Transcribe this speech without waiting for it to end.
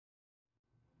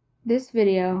This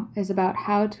video is about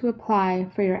how to apply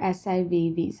for your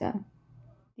SIV visa.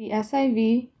 The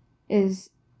SIV is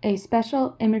a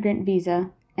special immigrant visa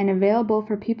and available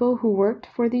for people who worked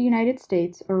for the United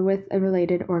States or with a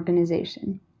related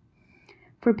organization.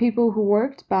 For people who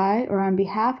worked by or on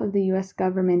behalf of the U.S.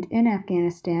 government in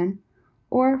Afghanistan,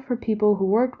 or for people who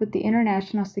worked with the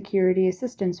International Security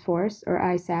Assistance Force, or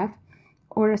ISAF,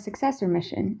 or a successor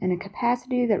mission in a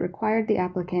capacity that required the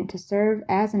applicant to serve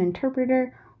as an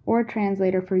interpreter or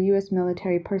translator for U.S.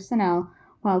 military personnel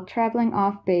while traveling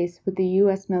off base with the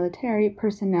U.S. military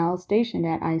personnel stationed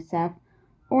at ISAF,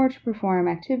 or to perform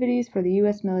activities for the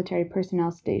U.S. military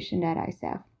personnel stationed at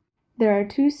ISAF. There are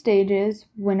two stages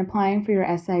when applying for your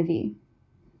SIV.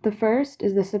 The first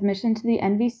is the submission to the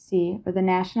NVC, or the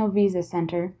National Visa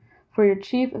Center, for your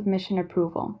Chief of Mission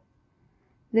approval.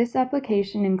 This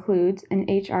application includes an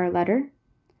HR letter,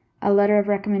 a letter of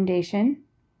recommendation,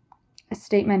 a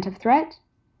statement of threat,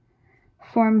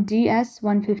 Form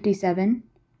DS-157,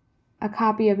 a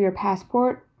copy of your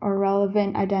passport or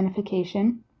relevant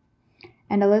identification,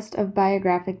 and a list of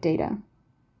biographic data.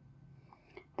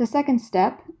 The second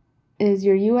step is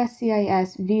your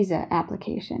USCIS visa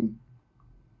application.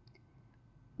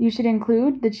 You should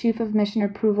include the Chief of Mission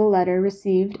approval letter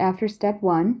received after Step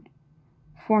 1,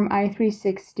 Form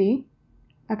I-360,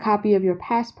 a copy of your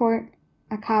passport,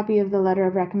 a copy of the letter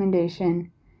of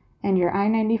recommendation, and your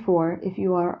I-94 if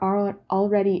you are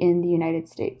already in the United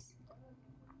States.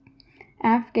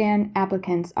 Afghan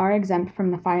applicants are exempt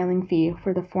from the filing fee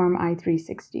for the Form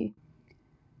I-360.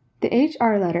 The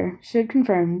HR letter should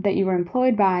confirm that you were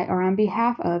employed by or on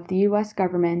behalf of the U.S.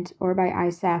 government or by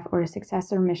ISAF or a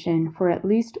successor mission for at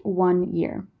least 1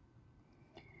 year.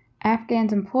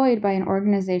 Afghans employed by an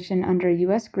organization under a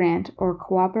U.S. grant or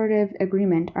cooperative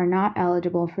agreement are not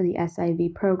eligible for the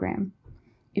SIV program.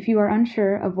 If you are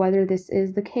unsure of whether this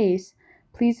is the case,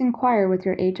 please inquire with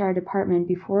your HR department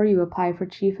before you apply for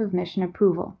Chief of Mission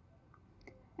approval.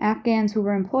 Afghans who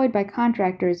were employed by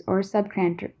contractors or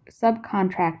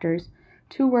subcontractors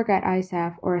to work at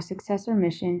ISAF or a successor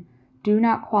mission do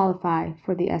not qualify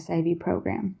for the SIV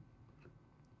program.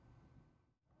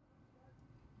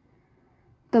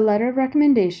 The letter of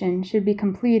recommendation should be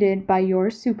completed by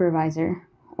your supervisor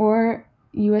or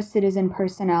U.S. citizen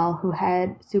personnel who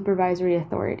had supervisory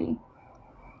authority.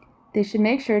 They should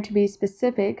make sure to be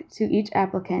specific to each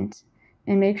applicant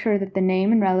and make sure that the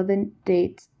name and relevant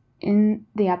dates in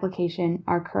the application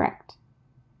are correct.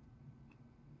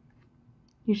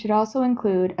 You should also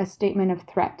include a statement of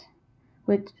threat,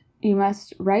 which you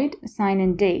must write, sign,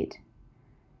 and date,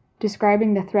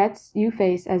 describing the threats you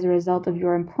face as a result of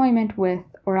your employment with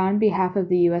or on behalf of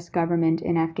the U.S. government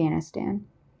in Afghanistan.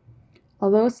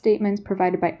 Although statements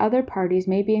provided by other parties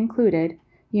may be included,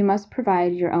 you must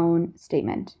provide your own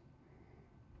statement.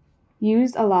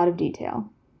 Use a lot of detail.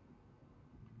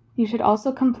 You should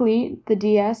also complete the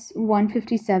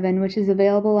DS-157, which is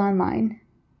available online.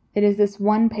 It is this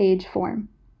one-page form.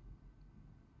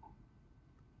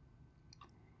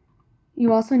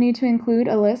 You also need to include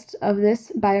a list of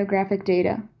this biographic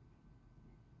data.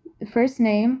 The first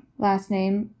name, last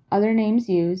name, other names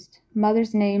used,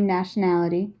 mother's name,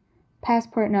 nationality,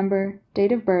 passport number,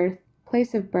 date of birth,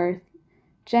 place of birth,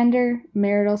 gender,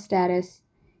 marital status,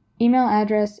 email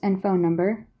address and phone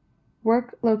number,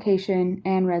 work location,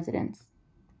 and residence.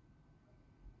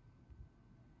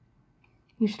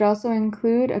 You should also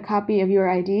include a copy of your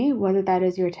ID, whether that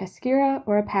is your tazkira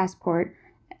or a passport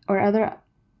or other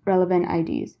relevant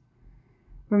IDs.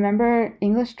 Remember,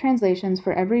 English translations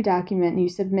for every document you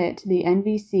submit to the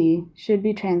NVC should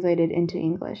be translated into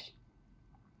English.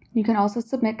 You can also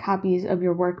submit copies of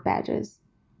your work badges.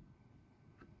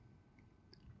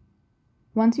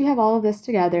 Once you have all of this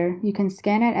together, you can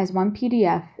scan it as one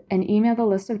PDF and email the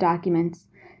list of documents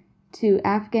to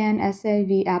Afghan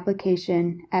SIV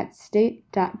application at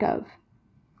state.gov.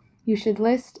 You should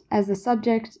list as the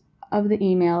subject of the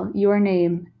email your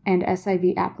name and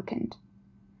SIV applicant.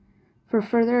 For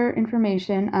further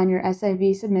information on your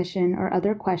SIV submission or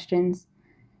other questions,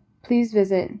 please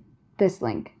visit this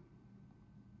link.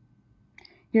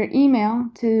 Your email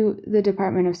to the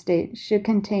Department of State should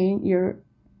contain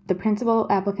the principal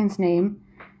applicant's name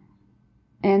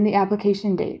and the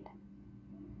application date.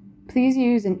 Please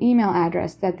use an email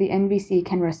address that the NVC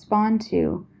can respond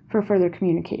to for further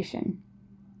communication.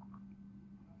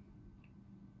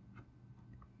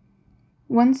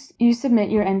 Once you submit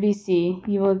your NVC,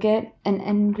 you will get an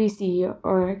NVC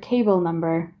or cable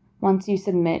number once you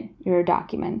submit your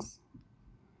documents.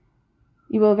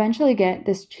 You will eventually get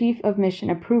this Chief of Mission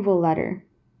approval letter.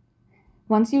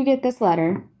 Once you get this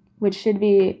letter, which should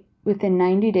be within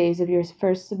 90 days of your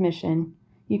first submission,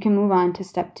 you can move on to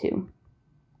step 2.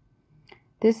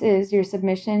 This is your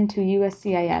submission to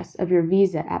USCIS of your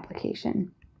visa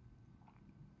application.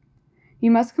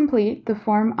 You must complete the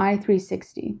Form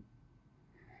I-360.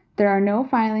 There are no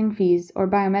filing fees or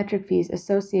biometric fees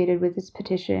associated with this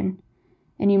petition,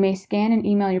 and you may scan and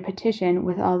email your petition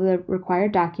with all the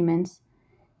required documents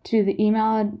to the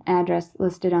email address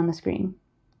listed on the screen.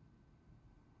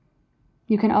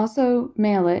 You can also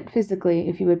mail it physically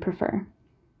if you would prefer.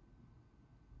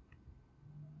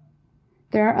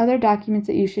 There are other documents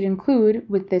that you should include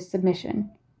with this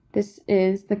submission. This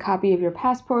is the copy of your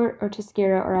passport or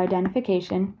tazkira or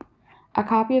identification, a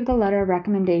copy of the letter of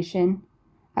recommendation,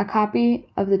 a copy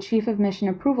of the Chief of Mission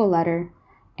approval letter,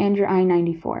 and your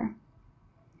I-94.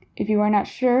 If you are not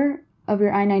sure of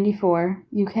your I-94,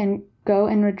 you can go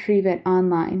and retrieve it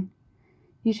online.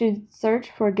 You should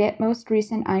search for Get Most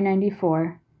Recent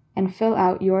I-94 and fill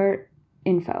out your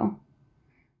info.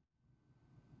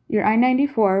 Your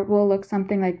I-94 will look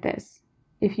something like this.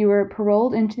 If you were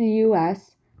paroled into the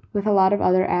U.S. with a lot of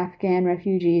other Afghan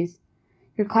refugees,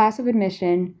 your class of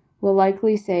admission will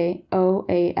likely say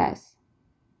OAS.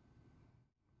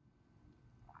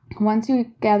 Once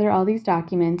you gather all these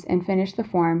documents and finish the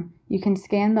form, you can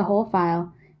scan the whole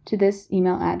file to this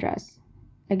email address.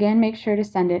 Again, make sure to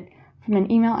send it from an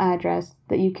email address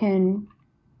that you can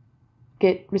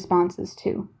get responses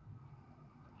to.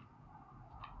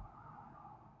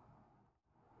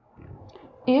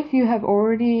 If you have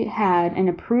already had an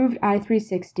approved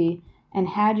I-360 and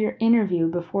had your interview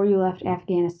before you left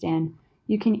Afghanistan,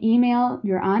 you can email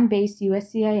your on-base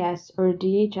USCIS or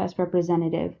DHS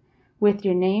representative with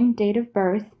your name, date of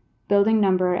birth, building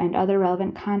number, and other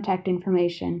relevant contact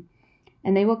information,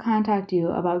 and they will contact you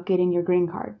about getting your green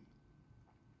card.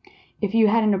 If you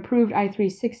had an approved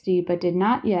I-360 but did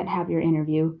not yet have your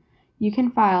interview, you can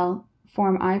file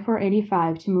Form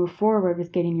I-485 to move forward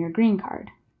with getting your green card.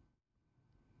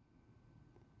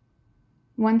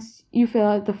 Once you fill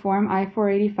out the Form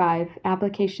I-485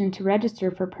 application to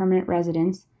register for permanent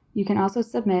residence, you can also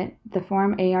submit the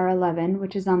Form AR-11,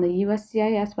 which is on the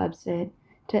USCIS website,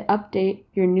 to update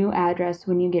your new address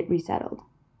when you get resettled.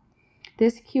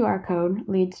 This QR code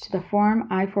leads to the Form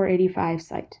I-485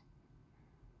 site.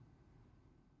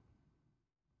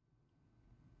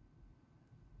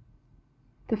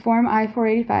 The Form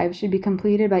I-485 should be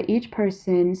completed by each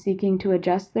person seeking to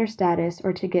adjust their status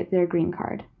or to get their green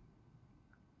card.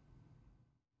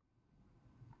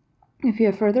 If you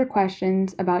have further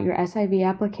questions about your SIV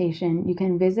application, you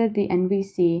can visit the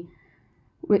NVC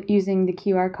using the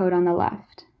QR code on the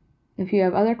left. If you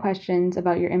have other questions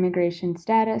about your immigration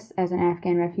status as an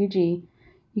Afghan refugee,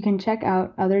 you can check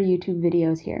out other YouTube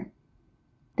videos here.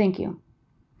 Thank you.